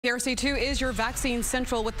KPRC2 is your vaccine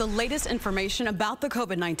central with the latest information about the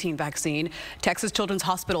COVID-19 vaccine. Texas Children's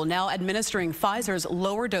Hospital now administering Pfizer's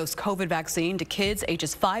lower dose COVID vaccine to kids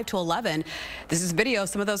ages 5 to 11. This is video of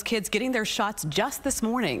some of those kids getting their shots just this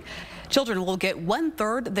morning. Children will get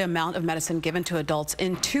 1/3 the amount of medicine given to adults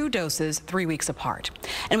in 2 doses 3 weeks apart.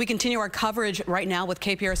 And we continue our coverage right now with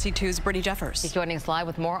KPRC2's Brittany Jeffers. She's joining us live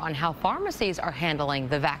with more on how pharmacies are handling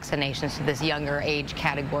the vaccinations to this younger age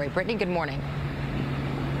category. Brittany, good morning.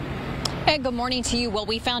 Hey, good morning to you. Well,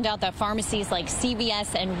 we found out that pharmacies like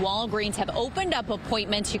CVS and Walgreens have opened up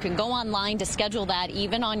appointments. You can go online to schedule that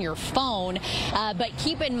even on your phone. But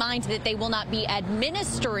keep in mind that they will not be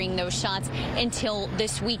administering those shots until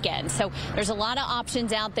this weekend. So there's a lot of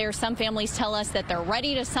options out there. Some families tell us that they're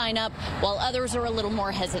ready to sign up, while others are a little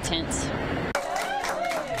more hesitant.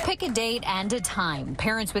 Pick a date and a time.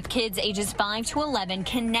 Parents with kids ages 5 to 11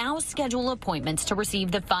 can now schedule appointments to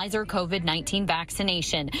receive the Pfizer COVID-19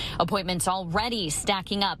 vaccination. Appointments already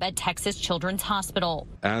stacking up at Texas Children's Hospital.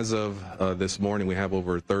 As of this morning, we have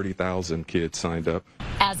over 30,000 kids signed up.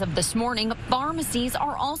 As of this morning, pharmacies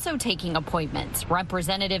are also taking appointments.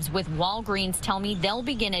 Representatives with Walgreens tell me they'll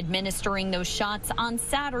begin administering those shots on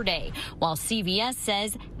Saturday, while CVS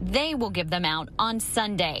says they will give them out on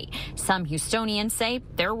Sunday. Some Houstonians say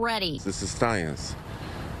they're ready. This is science,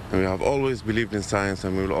 and we have always believed in science,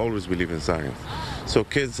 and we will always believe in science. So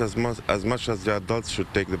kids, as much as the adults,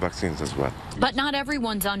 should take the vaccines as well. But not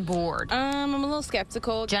everyone's on board. I'm a little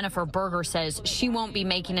skeptical. Jennifer Berger says she won't be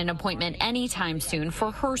making an appointment anytime soon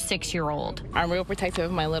for her 6-year-old. I'm real protective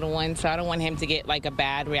of my little one, so I don't want him to get like a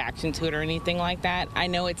bad reaction to it or anything like that. I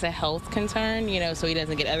know it's a health concern, so he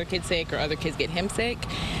doesn't get other kids sick or other kids get him sick.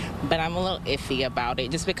 But I'm a little iffy about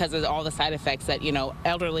it just because of all the side effects that,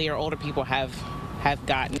 elderly or older people have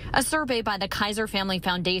gotten. A survey by the Kaiser Family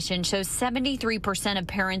Foundation shows 73% of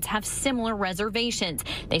parents have similar reservations.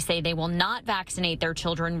 They say they will not vaccinate their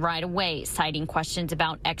children right away, citing questions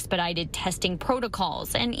about expedited testing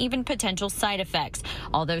protocols and even potential side effects,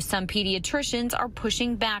 although some pediatricians are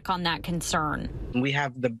pushing back on that concern. We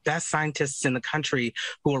have the best scientists in the country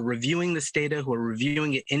who are reviewing this data, who are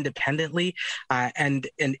reviewing it independently, and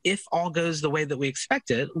if all goes the way that we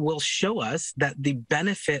expect it, will show us that the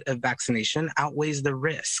benefit of vaccination outweighs the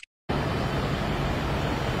risk.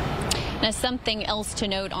 Now, something else to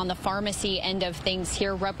note on the pharmacy end of things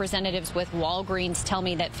here, representatives with Walgreens tell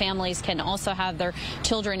me that families can also have their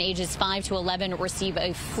children ages 5 to 11 receive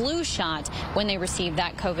a flu shot when they receive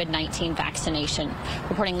that COVID-19 vaccination.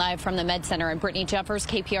 Reporting live from the Med Center, I'm Brittany Jeffers,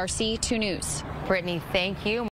 KPRC 2 News. Brittany, thank you.